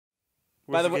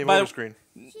Where's the game over screen?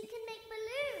 She can make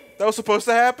balloons. That was supposed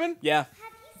to happen? Yeah. Have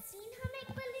you seen her make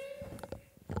balloons?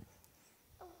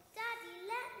 Oh, Daddy,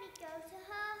 let me go to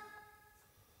her.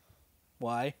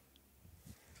 Why?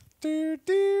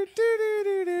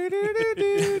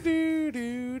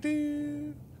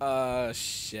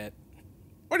 Shit.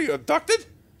 What are you, abducted?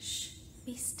 Shh,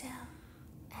 be still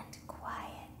and quiet.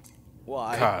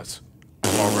 Why? Cause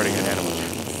I'm already an animal.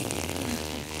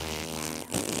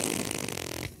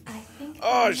 I think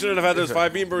Oh, I shouldn't have had those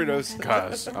 5 bean burritos.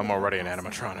 Cause I'm already an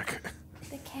animatronic.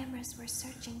 the cameras were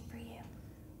searching for you,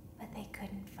 but they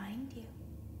couldn't find you.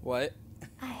 What?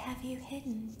 I have you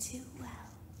hidden too well.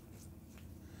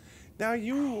 Now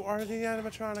you are the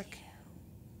animatronic.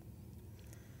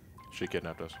 She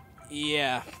kidnapped us.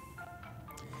 Yeah.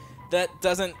 That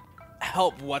doesn't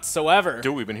help whatsoever.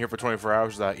 Dude, we've been here for 24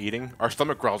 hours without eating. Our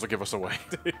stomach growls will give us away.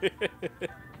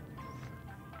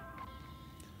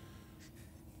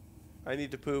 I need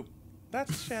to poop.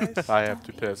 That's Janice. I have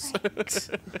to piss.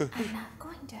 I'm not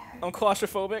going to hurt I'm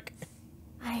claustrophobic.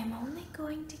 I am only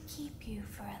going to keep you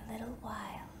for a little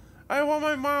while. I want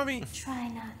my mommy. Try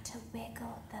not to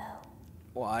wiggle, though.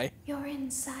 Why? You're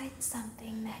inside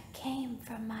something that came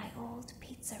from my old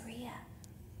pizzeria.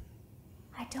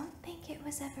 I don't think it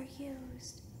was ever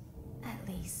used. At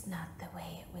least not the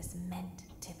way it was meant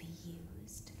to be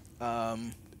used.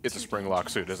 It's a spring lock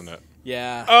suit, isn't it?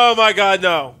 Yeah. Oh my god,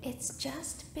 no. It's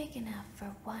just big enough for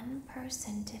one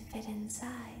person to fit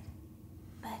inside.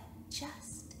 But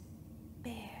just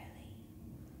barely.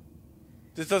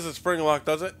 This doesn't spring lock,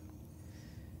 does it?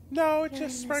 No, it You're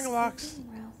just in the spring locks.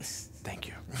 scooping room. Thank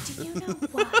you. Do you know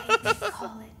why they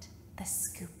call it the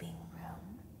scooping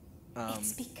room?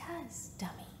 It's because,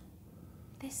 dummy.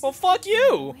 This Well, is fuck the you.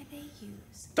 room where they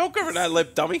use. Don't give her that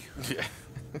lip, dummy. Yeah.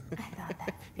 I thought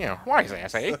that. Yeah, why is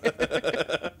ass, eh?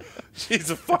 She's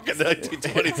a fucking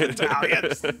 1920s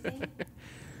Italian. Something. A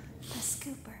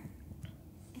scooper.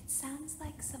 It sounds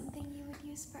like something you would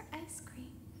use for ice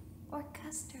cream, or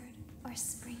custard, or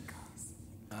sprinkles.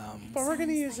 But we're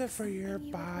gonna Sounds use like it for your something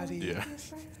you would want body. for Yeah. your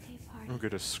birthday party. We're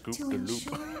gonna scoop To the loop.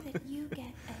 ensure that you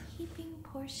get a heaping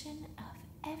portion of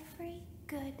every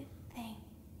good thing.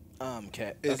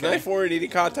 Okay. Is okay. knife war an eating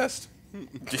contest?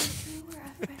 If you were a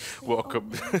freshly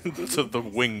Welcome opened to the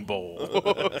pint wing of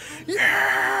bowl.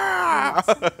 Yeah!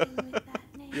 something with that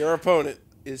name, Your opponent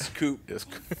is Coop. Yes.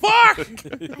 Fuck! I don't think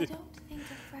a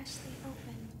freshly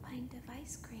opened pint of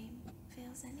ice cream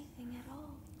feels anything at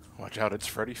all. Watch out, it's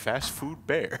Freddy Fast Food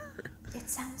Bear. It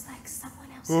sounds like someone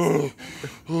else's.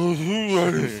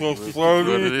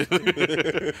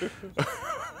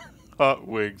 Hot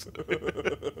wings.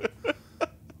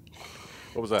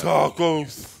 What was that?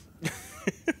 Tacos.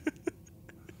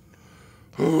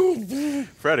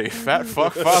 Freddy, fat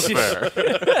fuck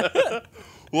Fazbear.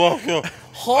 Welcome.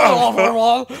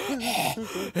 All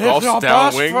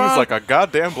down wings like a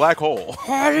goddamn black hole.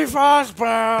 Freddy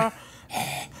Fazbear.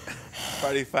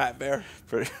 Freddy Fat Bear.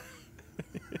 Freddy.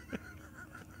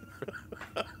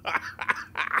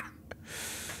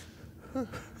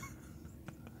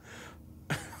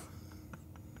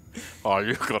 Oh,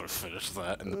 you gotta finish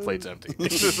that, and the plate's empty.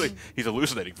 He's just like, he's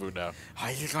hallucinating food now. How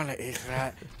you gonna eat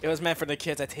that? It was meant for the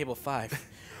kids at table 5.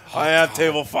 I have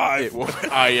table 5. It was,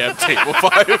 I am table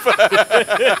 5.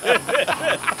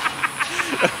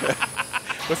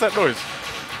 What's that noise?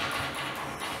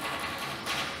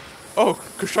 Oh,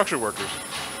 construction workers.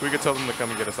 We could tell them to come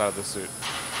and get us out of this suit.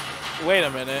 Wait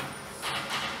a minute.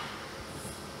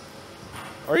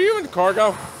 Are you in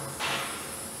cargo?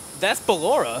 That's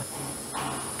Ballora.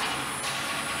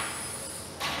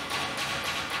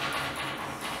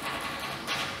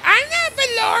 I'm not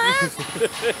Ballora.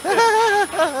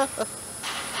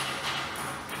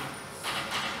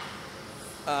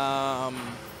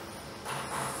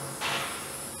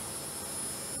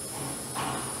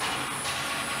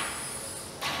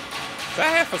 Is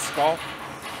that half a skull?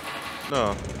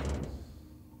 No.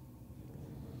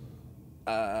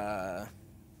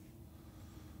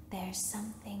 There's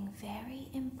something very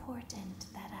important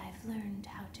that I've learned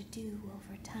how to do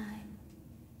over time.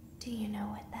 Do you know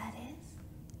what that is?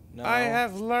 No. I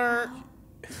have learned. How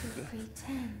to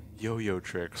pretend. Yo-yo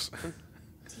tricks. Do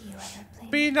you ever play?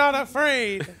 Be not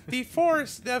afraid. The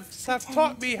force have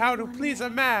taught me how to please a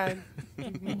man.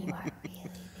 when you are really the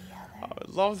I other?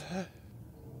 love that.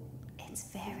 It's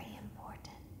very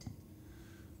important.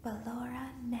 Ballora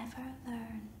never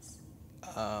learns,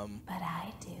 but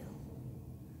I do.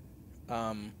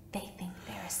 They think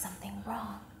there is something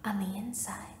wrong on the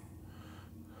inside.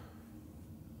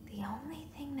 The only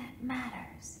thing that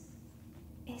matters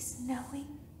is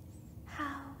knowing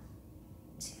how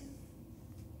to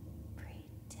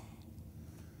pretend.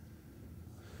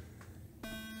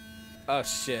 Oh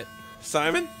shit.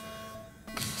 Simon?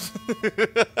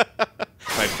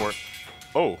 Night Fort.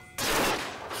 Oh.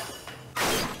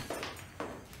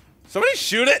 Somebody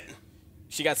shoot it!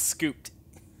 She got scooped.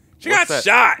 She got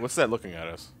shot! What's that looking at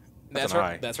us? That's an her.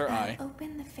 eye. That's her eye.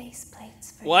 Open the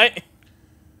faceplates for What? you.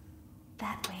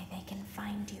 That way they can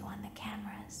find you on the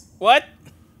cameras. What?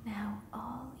 Now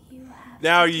all you have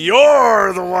Now to do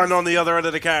you're the one on the other end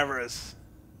of the cameras.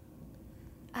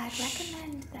 I'd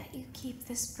recommend that you keep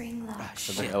the spring lock. I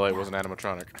think LA was an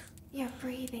animatronic. Your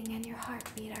breathing and your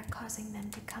heartbeat are causing them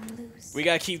to come loose. We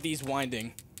gotta keep these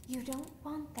winding. You don't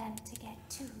want them to get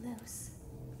too loose.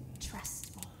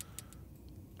 Trust me.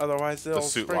 Otherwise, they'll The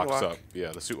suit spring locks lock. up.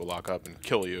 Yeah, the suit will lock up and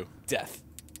kill you. Death.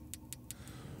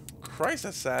 Christ,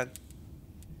 that's sad.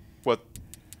 What?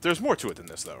 There's more to it than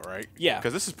this, though, right? Yeah.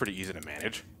 Because this is pretty easy to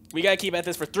manage. We gotta keep at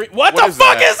this for 3. What What the is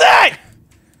fuck that? is that?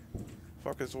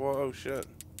 Fuck is whoa shit.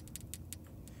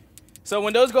 So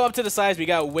when those go up to the sides, we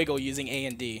gotta wiggle using A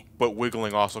and D. But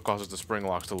wiggling also causes the spring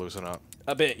locks to loosen up.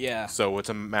 A bit, yeah. So it's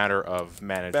a matter of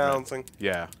management. Balancing.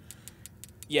 Yeah.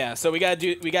 Yeah. So we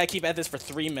gotta keep at this for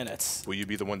 3 minutes. Will you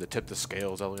be the one to tip the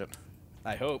scales, Elliot?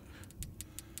 I hope.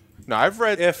 No, I've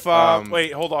read. If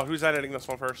wait, hold on. Who's editing this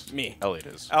one first? Me. Elliot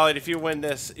is. Elliot, if you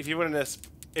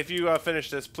finish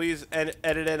this, please edit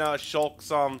in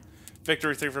Shulk's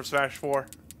victory thing from Smash 4.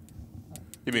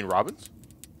 You mean Robbins?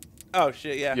 Oh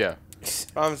shit, yeah. Yeah.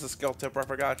 Robin's a skill tipper. I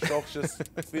forgot. Shulk's just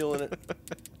feeling it.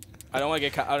 I don't want to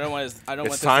get. I don't want. I don't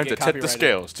want It's this time to to get tip the copyrighted.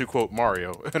 scales, to quote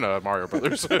Mario in Mario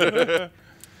Brothers.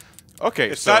 Okay,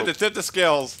 It's so time to tip the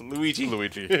scales, Luigi.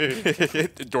 Luigi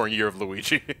during Year of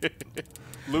Luigi.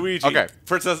 Luigi. Okay.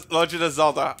 Princess Legend of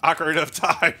Zelda: Ocarina of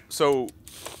Time. So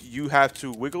you have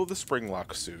to wiggle the spring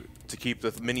lock suit to keep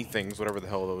the mini things, whatever the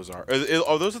hell those are.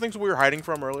 Are those the things we were hiding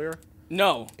from earlier?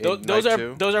 No, In those night are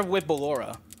 2? those are with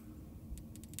Ballora.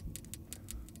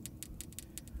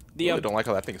 I really don't like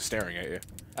how that thing is staring at you.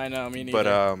 I know, me neither.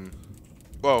 But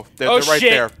well, they're Oh, right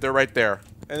shit. there. They're right there.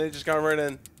 And they just got right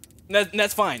in.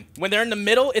 That's fine. When they're in the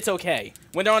middle, it's okay.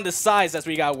 When they're on the sides, that's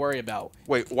what you gotta worry about.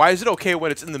 Wait, why is it okay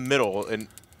when it's in the middle? And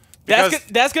Because-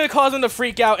 That's gonna cause them to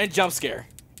freak out and jump scare.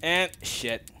 And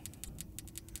shit.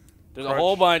 There's a Crunch.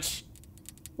 whole bunch.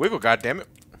 wiggle, goddammit.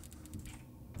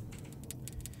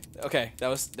 Okay,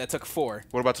 that took 4.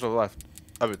 What about to the left?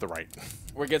 I mean, the right.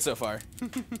 We're good so far.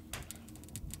 It's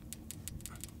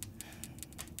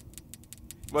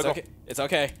Wiggle. okay. It's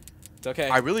okay. It's okay.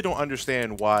 I really don't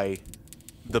understand why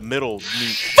the middle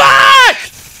needs.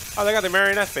 Fuck! Oh, they got the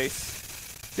marionette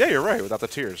face. Yeah, you're right. Without the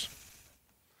tears.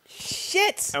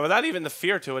 Shit! And without even the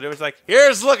fear to it, it was like,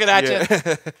 here's looking at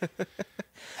you.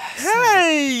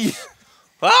 Hey!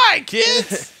 Hi,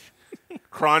 kids.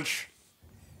 Crunch.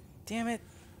 Damn it.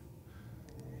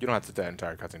 You don't have to do that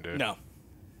entire cutscene, dude. No.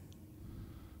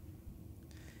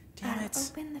 Damn I'll it.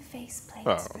 open the faceplates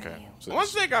Oh, for okay. you. So One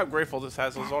thing I'm grateful this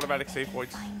has is That way automatic they save can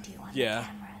points. find you on Yeah. the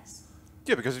cameras.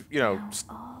 yeah, because Now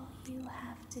all you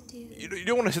have to do. you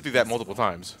don't want to sit through that multiple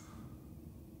times.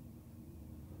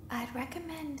 I'd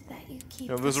recommend that you keep. You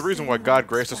know, there's the a reason why spring God locks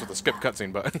graced us with a skip wound up.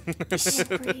 cutscene button.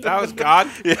 Your breathing That was and God.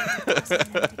 your heartbeat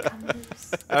causing them to come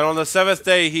loose. And on the 7th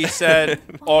day, he said,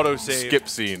 autosave. Skip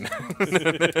scene.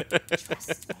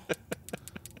 Trust me.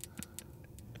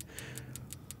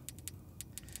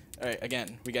 Alright,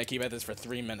 again, we gotta keep at this for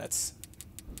 3 minutes.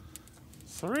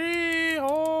 3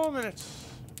 whole minutes.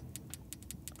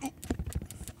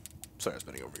 Sorry, I was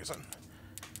bending over your son.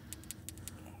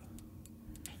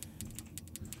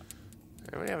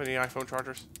 Anybody have any iPhone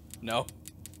chargers? No.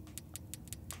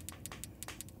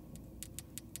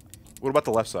 What about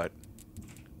the left side?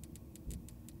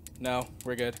 No,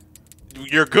 we're good.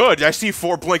 You're good. I see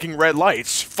 4 blinking red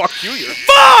lights. Fuck you. You're.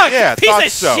 Fuck! Yeah, Piece thought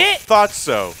of so. shit! Thought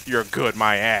so. You're good,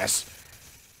 my ass.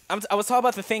 I was talking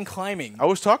about the thing climbing. I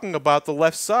was talking about the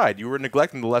left side. You were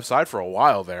neglecting the left side for a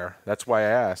while there. That's why I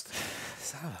asked.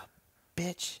 Son of a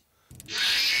bitch.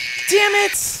 Damn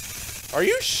it! Are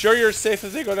you sure you're safe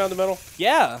as they go down the middle?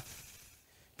 Yeah.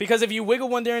 Because if you wiggle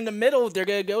when they're in the middle, they're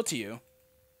gonna go to you.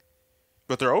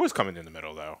 But they're always coming in the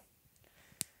middle, though.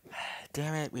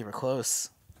 Damn it, we were close.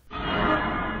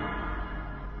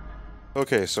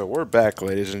 Okay, so we're back,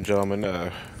 ladies and gentlemen.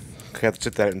 I have to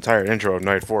sit that entire intro of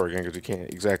Night 4 again because you can't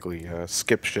exactly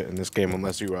skip shit in this game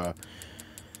unless you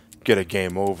get a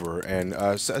game over. And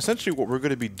essentially what we're going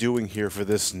to be doing here for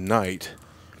this night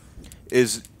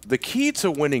is the key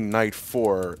to winning Night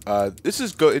 4.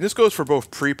 This goes for both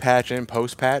pre-patch and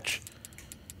post-patch.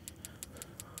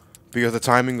 Because the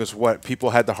timing is what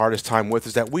people had the hardest time with,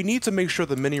 is that we need to make sure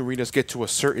the Minirinas get to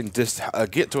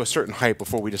a certain height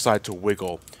before we decide to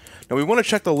wiggle. Now we want to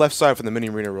check the left side for the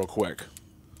Minirina real quick.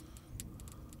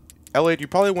 Elliot, you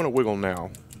probably want to wiggle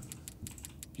now.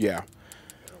 Yeah.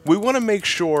 We want to make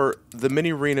sure the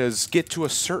Minirinas get to a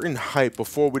certain height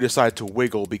before we decide to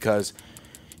wiggle, because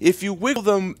if you wiggle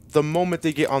them the moment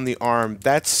they get on the arm,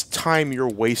 that's time you're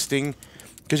wasting.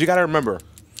 Because you got to remember,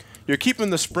 you're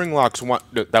keeping the spring locks.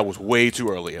 That was way too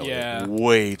early, Elliot. Yeah.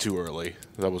 Way too early.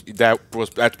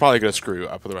 That's probably going to screw you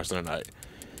up for the rest of the night.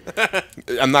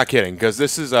 I'm not kidding, because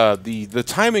this is the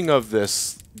timing of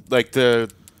this, like the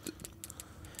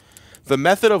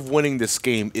method of winning this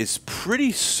game is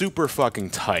pretty super fucking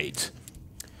tight.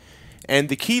 And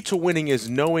the key to winning is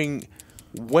knowing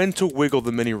when to wiggle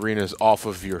the Minirinas off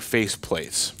of your face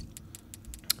plates.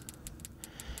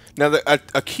 Now,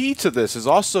 a key to this is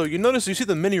also, you see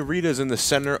the Minirinas in the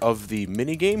center of the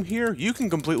minigame here? You can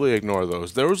completely ignore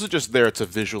those. Those are just there to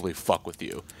visually fuck with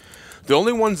you. The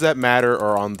only ones that matter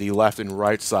are on the left and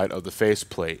right side of the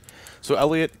faceplate. So,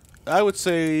 Elliot, I would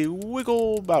say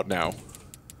wiggle about now.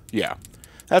 Yeah,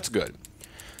 that's good.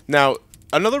 Now,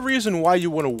 another reason why you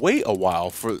want to wait a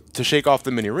while to shake off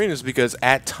the Minirinas is because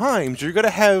at times you're going to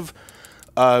have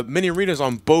Minirinas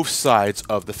on both sides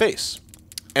of the face.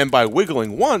 And by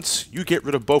wiggling once, you get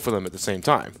rid of both of them at the same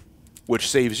time, which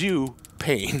saves you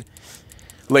pain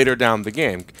later down the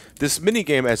game. This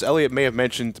minigame, as Elliot may have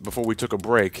mentioned before we took a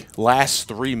break, lasts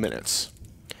 3 minutes.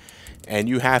 And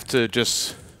you have to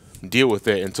just deal with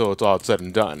it until it's all said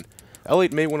and done.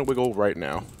 Elliot may want to wiggle right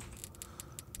now.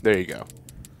 There you go.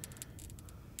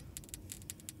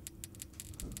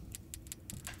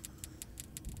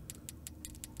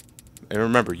 And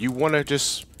remember, you want to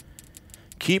just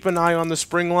keep an eye on the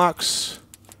spring locks,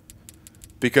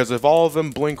 because if all of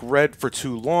them blink red for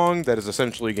too long, that is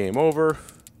essentially game over.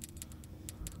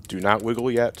 Do not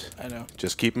wiggle yet. I know.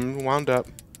 Just keep them wound up.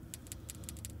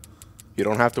 You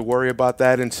don't have to worry about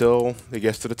that until it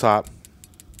gets to the top.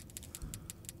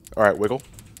 All right, wiggle.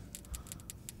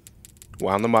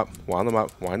 Wound them up, wound them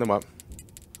up, wind them up.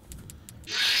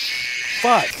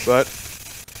 Fuck. But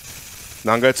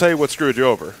now I'm going to tell you what screwed you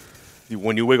over.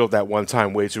 When you wiggled that one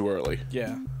time way too early.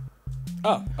 Yeah.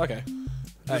 Oh, okay.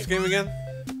 This game again?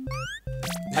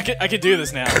 I could do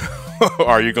this now.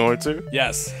 Are you going to?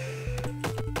 Yes.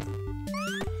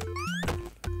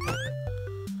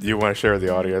 Do you want to share with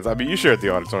the audience? I mean, you shared the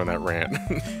audience on that rant.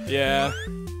 Yeah.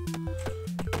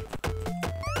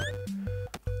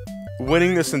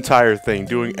 Winning this entire thing,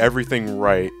 doing everything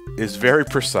right, is very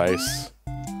precise.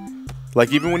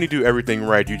 Like, even when you do everything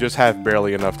right, you just have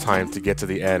barely enough time to get to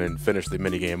the end and finish the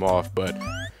minigame off. But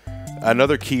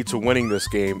another key to winning this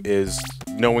game is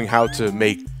knowing how to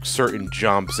make certain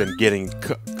jumps and getting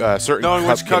certain Knowing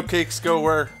which cupcakes go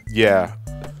where. Yeah.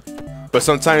 But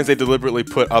sometimes they deliberately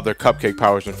put other cupcake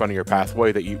powers in front of your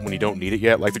pathway that when you don't need it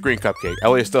yet. Like the green cupcake.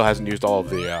 Elliot still hasn't used all of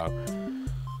the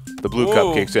blue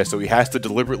cupcakes yet, so he has to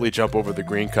deliberately jump over the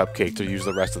green cupcake to use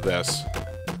the rest of this.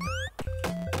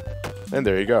 And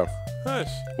there you go.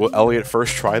 Nice. Will Elliot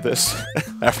first try this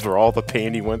after all the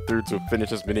pain he went through to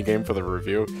finish this minigame for the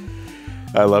review?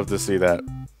 I love to see that.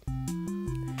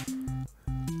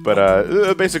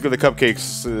 But basically the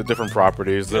cupcakes, different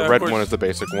properties. The red one is the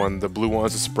basic one. The blue one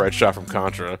is a spread shot from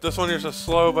Contra. This one here's a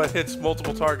slow but hits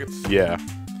multiple targets. Yeah.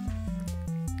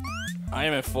 I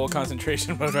am in full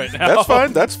concentration mode right now. That's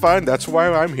fine. That's fine. That's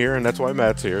why I'm here, and that's why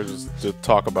Matt's here, just to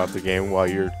talk about the game while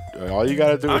you're. All you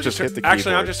gotta do is just hit the keyboard.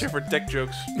 Actually, I'm just here for dick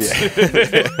jokes.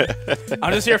 Yeah.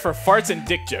 I'm just here for farts and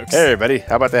dick jokes. Hey, everybody.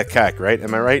 How about that cock, right?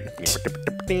 Am I right?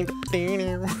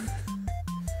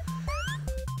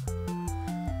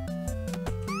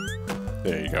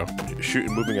 There you go. Shoot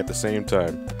and moving at the same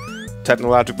time.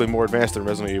 Technologically more advanced than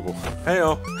Resident Evil.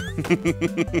 Hey-oh.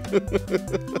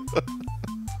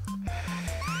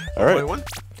 All right. Wait, what?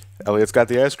 Elliot's got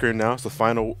the ice cream now. It's the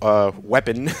final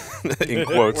weapon, in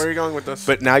quotes. Where are you going with this?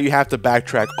 But now you have to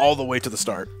backtrack all the way to the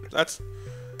start. That's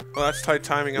tight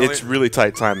timing, Elliot. It's really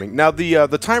tight timing. Now,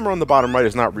 the timer on the bottom right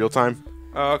is not real time.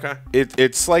 Oh, okay.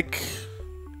 It's like...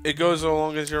 It goes as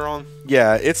long as you're on?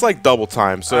 Yeah, it's like double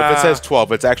time. So if it says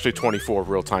 12, it's actually 24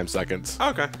 real-time seconds.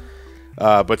 Okay.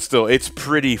 But still, it's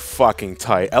pretty fucking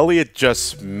tight. Elliot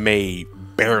just may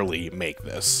barely make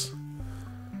this.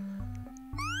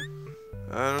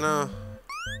 I don't know.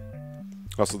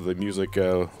 Also, the music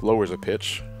lowers a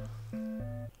pitch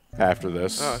after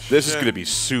this. Oh, this is shit. going to be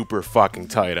super fucking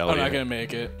tight, Elliot. I'm not going to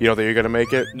make it. You don't think you're going to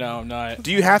make it? No, I'm not.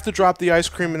 Do you have to drop the ice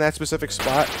cream in that specific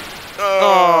spot?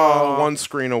 Oh, one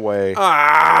screen away.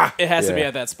 Ah! It has to be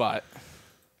at that spot.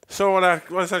 So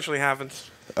what essentially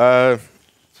happens?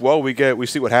 Well, we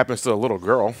see what happens to the little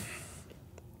girl.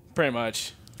 Pretty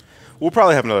much. We'll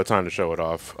probably have another time to show it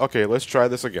off. Okay, let's try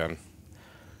this again.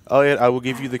 Elliot, I will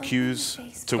give you the cues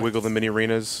to wiggle the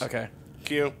Minirinas. Okay.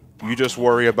 Q. You just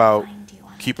worry about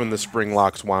keeping the spring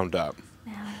locks wound up.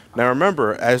 Now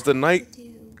remember, as the night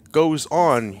goes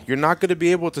on, you're not going to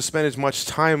be able to spend as much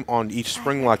time on each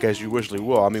spring lock as you usually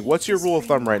will. I mean, what's your rule of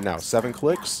thumb right now? 7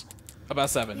 clicks? About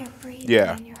 7.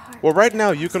 Yeah. Well, right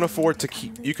now you can afford to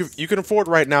keep you can afford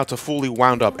right now to fully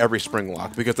wound up every spring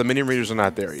lock because the mini readers are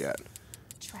not there yet.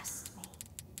 Trust me.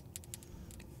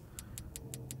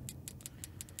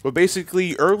 But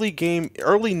basically,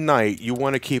 early night, you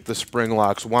want to keep the spring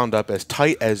locks wound up as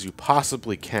tight as you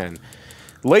possibly can.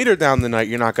 Later down the night,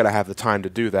 you're not going to have the time to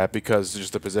do that because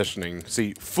just the positioning.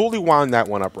 See, fully wound that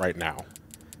one up right now,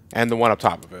 and the one up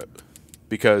top of it,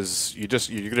 because you're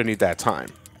going to need that time.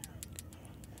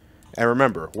 And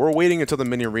remember, we're waiting until the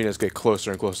mini arenas get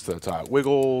closer and closer to the top.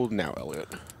 Wiggle now,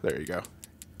 Elliot. There you go.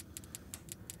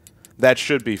 That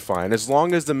should be fine. As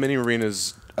long as the mini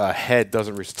arena's head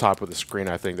doesn't reach the top of the screen,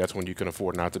 I think that's when you can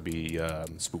afford not to be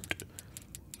spooked.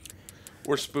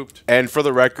 We're spooked. And for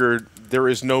the record, there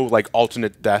is no like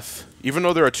alternate death. Even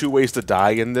though there are 2 ways to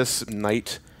die in this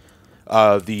night,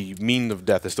 the mean of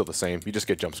death is still the same. You just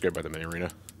get jump scared by the mini arena.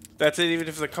 That's it, even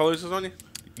if the colors is on you?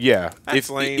 Yeah. That's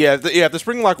lame. Yeah, the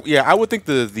spring lock. Yeah, I would think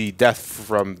the death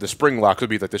from the spring lock would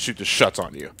be like the shoot just shuts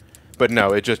on you. But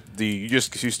no, it just you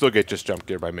still get just jump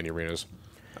scared by mini arenas.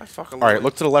 I fucking All right,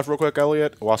 look to the left real quick,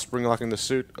 Elliot, while spring locking the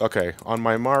suit. Okay, on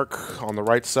my mark, on the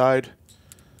right side,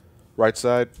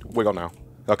 wiggle now.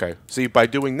 Okay, see, by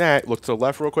doing that, look to the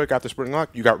left real quick after spring lock,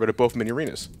 you got rid of both mini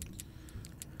arenas.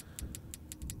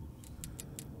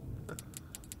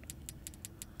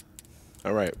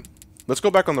 All right, let's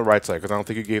go back on the right side, because I don't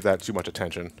think you gave that too much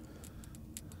attention.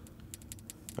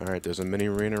 All right, there's a mini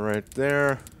arena right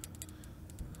there.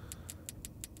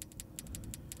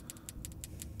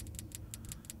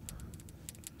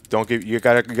 You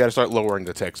gotta start lowering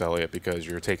the ticks, Elliot, because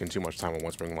you're taking too much time on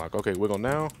one spring lock. Okay, wiggle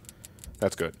now.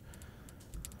 That's good.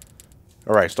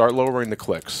 All right, start lowering the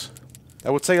clicks. I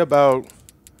would say about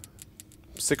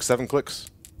 6, 7 clicks.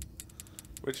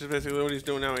 Which is basically what he's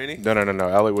doing now, ain't he? No.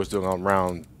 Elliot was doing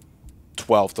around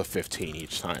 12 to 15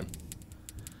 each time.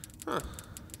 Huh.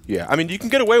 Yeah, I mean, you can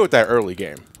get away with that early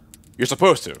game. You're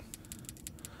supposed to.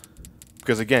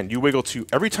 Because again, you wiggle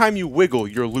every time you wiggle,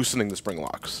 you're loosening the spring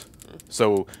locks.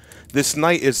 So this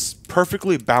night is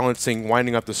perfectly balancing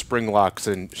winding up the spring locks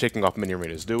and shaking off mini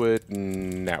arenas. Do it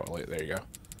now. There you go.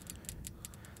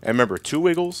 And remember, 2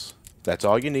 wiggles. That's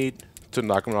all you need to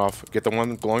knock them off. Get the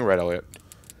one glowing red, Elliot.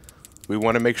 We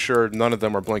want to make sure none of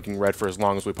them are blinking red for as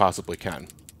long as we possibly can.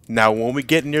 Now, when we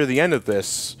get near the end of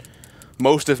this,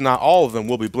 most, if not all of them,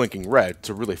 will be blinking red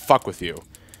to really fuck with you.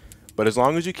 But as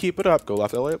long as you keep it up, go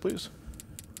left, Elliot, please.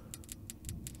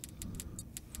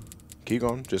 Keep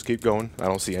going. Just keep going. I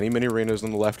don't see any mini arenas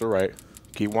on the left or right.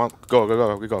 Keep on.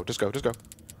 Go. Just go.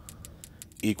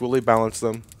 Equally balance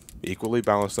them. Go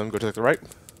to the right.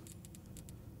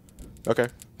 Okay.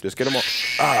 Just get them all.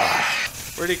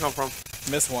 Where'd he come from?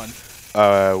 Missed one.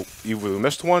 You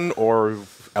missed one, or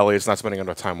Elliot's not spending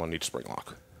enough time on each spring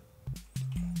lock.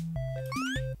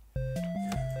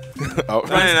 Oh.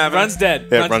 Run's dead.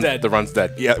 Yeah, Run's dead. The run's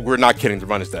dead. Yeah, we're not kidding. The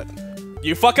run is dead.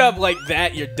 You fuck up like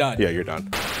that, you're done. Yeah, you're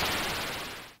done.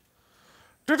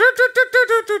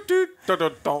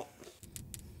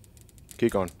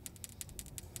 Keep going.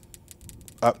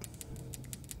 Up.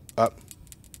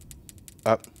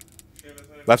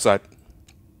 Left side.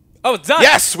 Oh, it's done.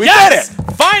 Yes, we did it.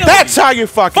 Finally. That's how you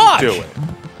fucking do it.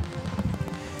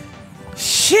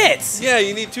 Shit. Yeah,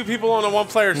 you need 2 people on a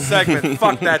 1-player segment.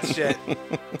 Fuck that shit.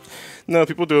 No,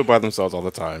 people do it by themselves all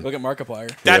the time. Look at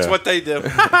Markiplier. That's Yeah. what they do.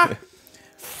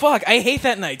 Fuck, I hate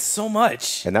that night so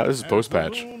much. And now this is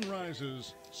post-patch.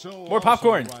 More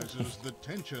popcorn. Rises the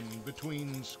tension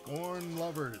between scorn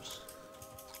lovers.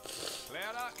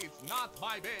 Clara is not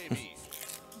my baby.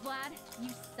 Vlad, you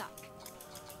suck.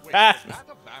 Wait, is that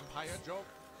a vampire joke?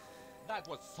 That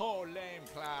was so lame,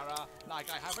 Clara.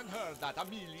 Like I haven't heard that a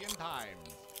million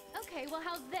times. Okay, well,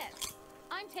 how's this?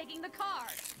 I'm taking the car.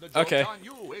 The joke's Okay. on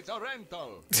you. It's a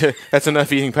rental. That's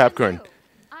enough eating popcorn.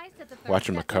 I set the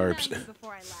Watching my carbs.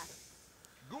 before I left.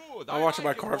 Good. I'm watching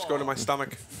my carbs go to my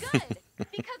stomach. Good,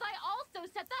 because I also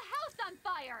set the house on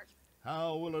fire.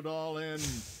 How will it all end?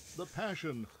 The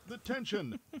passion, the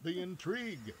tension, the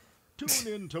intrigue.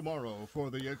 Tune in tomorrow for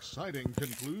the exciting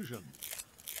conclusion.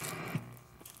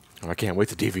 Oh, I can't wait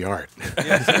to DVR it.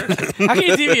 How can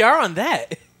you DVR on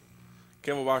that?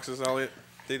 Camel boxes, Elliot.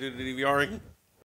 They do the DVRing.